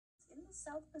the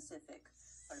South Pacific,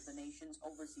 part of the nation's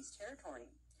overseas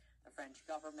territory. The French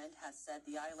government has said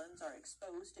the islands are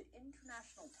exposed to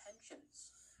international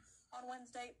tensions. On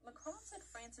Wednesday, Macron said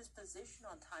France's position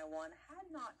on Taiwan had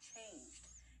not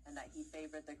changed and that he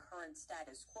favored the current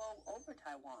status quo over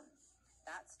Taiwan.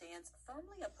 That stance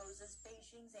firmly opposes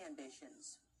Beijing's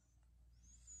ambitions.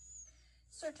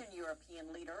 Certain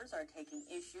European leaders are taking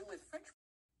issue with French.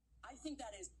 I think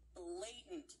that is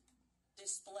blatant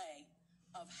display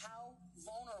of how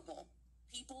vulnerable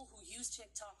people who use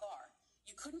TikTok are.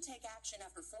 You couldn't take action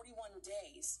after 41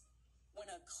 days when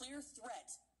a clear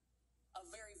threat, a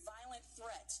very violent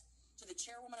threat to the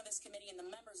chairwoman of this committee and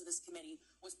the members of this committee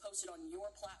was posted on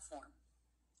your platform.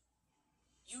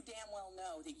 You damn well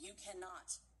know that you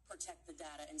cannot protect the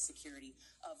data and security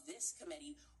of this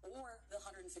committee or the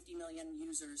 150 million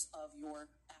users of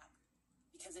your app,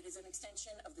 because it is an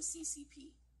extension of the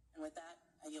CCP. And with that,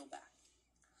 I yield back.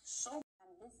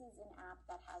 And this is an app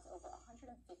that has over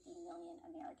 150 million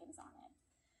Americans on it.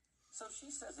 So she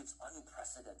says it's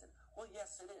unprecedented. Well,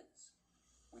 yes, it is.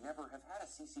 We never have had a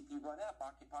CCP-run app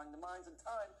occupying the minds and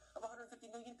time of 150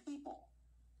 million people.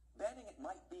 Banning it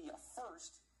might be a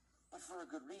first, but for a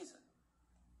good reason.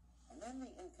 And then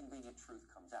the inconvenient truth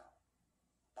comes out.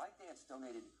 ByteDance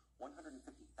donated $150,000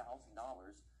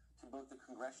 to both the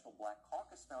Congressional Black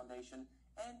Caucus Foundation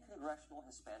and Congressional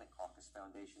Hispanic Caucus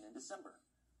Foundation in December.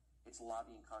 Its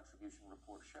lobbying contribution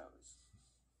report shows.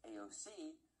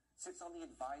 AOC sits on the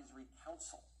advisory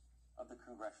council of the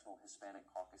Congressional Hispanic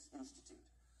Caucus Institute.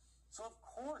 So of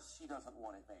course she doesn't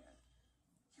want it banned.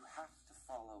 You have to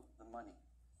follow the money.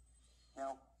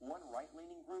 Now, one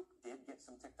right-leaning group did get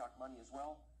some TikTok money as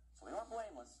well, so they aren't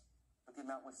blameless, but the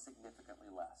amount was significantly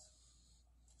less.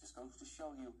 Just goes to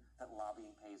show you that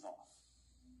lobbying pays off.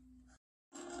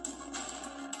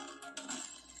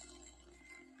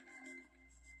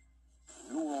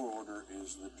 New World Order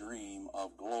is the dream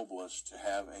of globalists to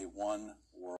have a one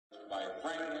world. My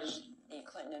friends, the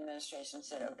Clinton administration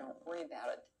said, oh, don't worry about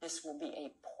it. This will be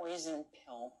a poison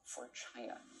pill for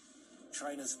China.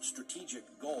 China's strategic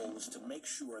goal is to make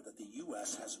sure that the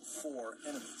U.S. has 4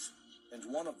 enemies,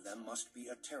 and one of them must be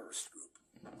a terrorist group.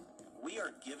 We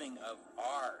are giving of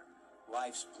our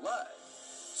life's blood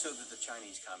so that the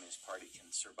Chinese Communist Party can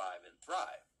survive and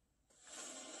thrive.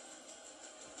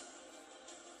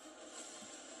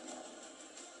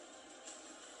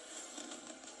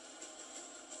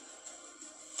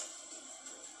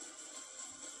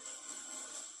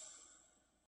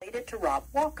 Related to Rob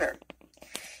Walker.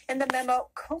 In the memo,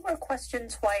 Comer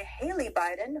questions why Haley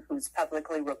Biden, who's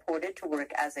publicly reported to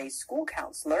work as a school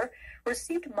counselor,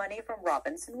 received money from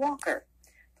Robinson Walker.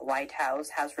 The White House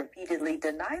has repeatedly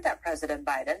denied that President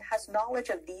Biden has knowledge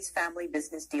of these family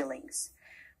business dealings.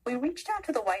 We reached out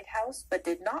to the White House but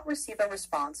did not receive a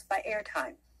response by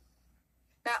airtime.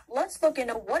 Now, let's look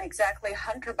into what exactly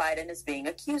Hunter Biden is being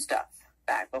accused of.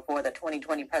 Back before the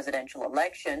 2020 presidential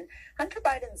election, Hunter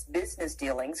Biden's business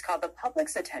dealings caught the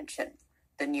public's attention.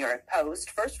 The New York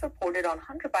Post first reported on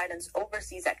Hunter Biden's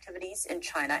overseas activities in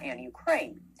China and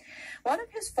Ukraine. One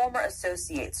of his former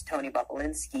associates, Tony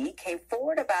Bobulinski, came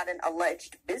forward about an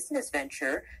alleged business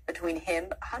venture between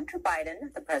him, Hunter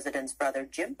Biden, the president's brother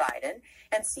Jim Biden,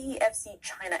 and CEFC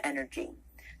China Energy.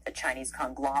 The Chinese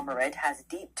conglomerate has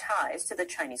deep ties to the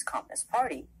Chinese Communist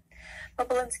Party.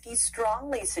 Bobulinski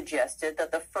strongly suggested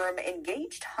that the firm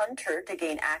engaged Hunter to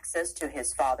gain access to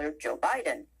his father, Joe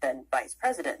Biden, then vice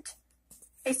president.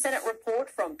 A Senate report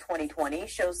from 2020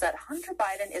 shows that Hunter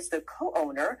Biden is the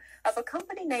co-owner of a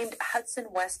company named Hudson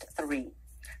West 3.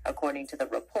 According to the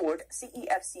report,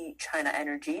 CEFC China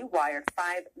Energy wired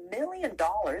 $5 million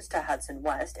to Hudson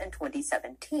West in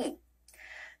 2017.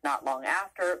 Not long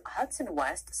after, Hudson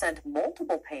West sent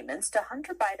multiple payments to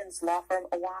Hunter Biden's law firm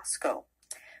Owasco,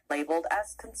 labeled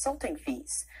as consulting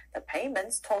fees. The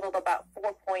payments totaled about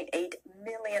 $4.8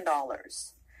 million.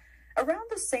 Around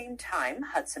the same time,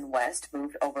 Hudson West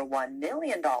moved over $1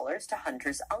 million to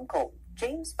Hunter's uncle,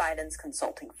 James Biden's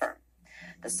consulting firm.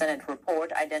 The Senate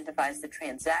report identifies the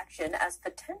transaction as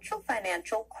potential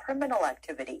financial criminal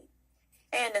activity.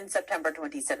 And in September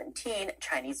 2017,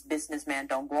 Chinese businessman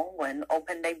Dong Guangwen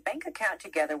opened a bank account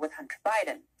together with Hunter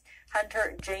Biden.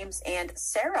 Hunter, James, and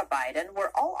Sarah Biden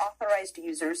were all authorized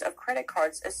users of credit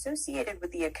cards associated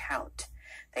with the account.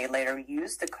 They later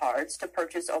used the cards to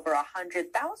purchase over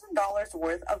 $100,000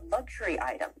 worth of luxury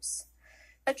items.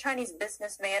 The Chinese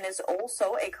businessman is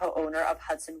also a co-owner of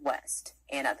Hudson West,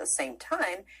 and at the same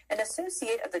time, an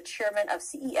associate of the chairman of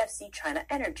CEFC China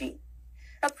Energy.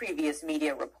 A previous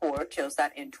media report shows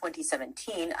that in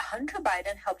 2017, Hunter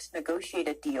Biden helped negotiate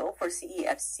a deal for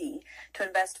CEFC to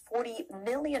invest $40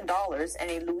 million in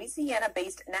a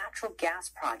Louisiana-based natural gas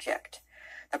project.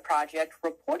 The project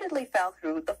reportedly fell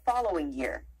through the following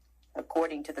year.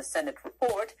 According to the Senate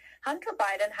report, Hunter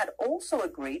Biden had also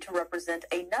agreed to represent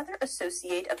another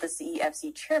associate of the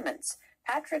CEFC chairman's,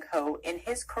 Patrick Ho, in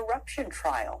his corruption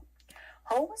trial.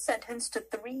 Ho was sentenced to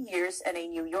 3 years in a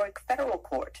New York federal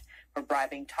court for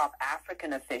bribing top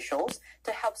African officials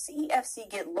to help CEFC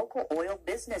get local oil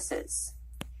businesses.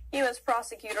 U.S.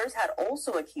 prosecutors had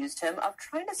also accused him of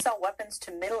trying to sell weapons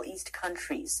to Middle East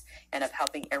countries and of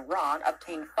helping Iran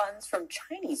obtain funds from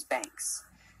Chinese banks.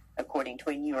 According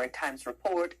to a New York Times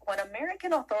report, when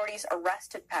American authorities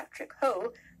arrested Patrick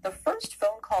Ho, the first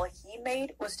phone call he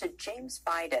made was to James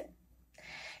Biden.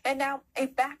 And now, a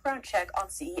background check on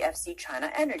CEFC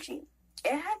China Energy.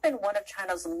 It had been one of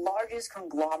China's largest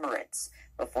conglomerates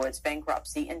before its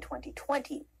bankruptcy in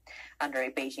 2020, under a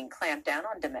Beijing clampdown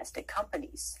on domestic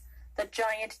companies. The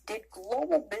giant did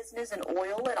global business in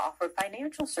oil and offered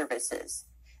financial services,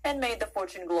 and made the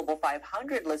Fortune Global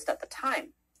 500 list at the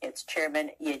time. Its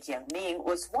chairman, Ye Jianming,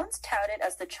 was once touted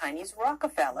as the Chinese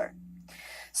Rockefeller.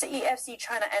 CEFC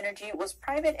China Energy was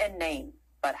private in name,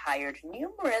 but hired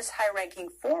numerous high-ranking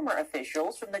former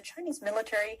officials from the Chinese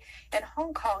military and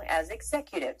Hong Kong as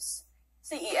executives.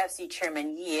 CEFC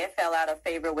Chairman Ye fell out of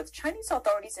favor with Chinese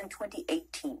authorities in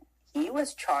 2018. He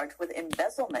was charged with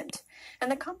embezzlement,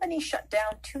 and the company shut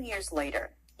down 2 years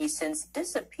later. He since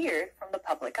disappeared from the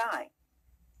public eye.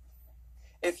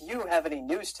 If you have any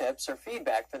news tips or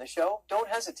feedback for the show, don't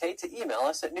hesitate to email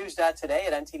us at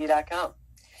news.today@ntd.com.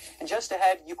 And just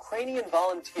ahead, Ukrainian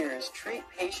volunteers treat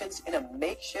patients in a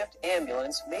makeshift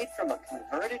ambulance made from a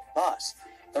converted bus.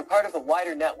 They're part of a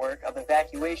wider network of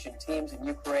evacuation teams in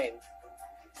Ukraine.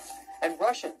 And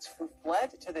Russians who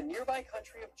fled to the nearby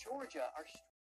country of Georgia are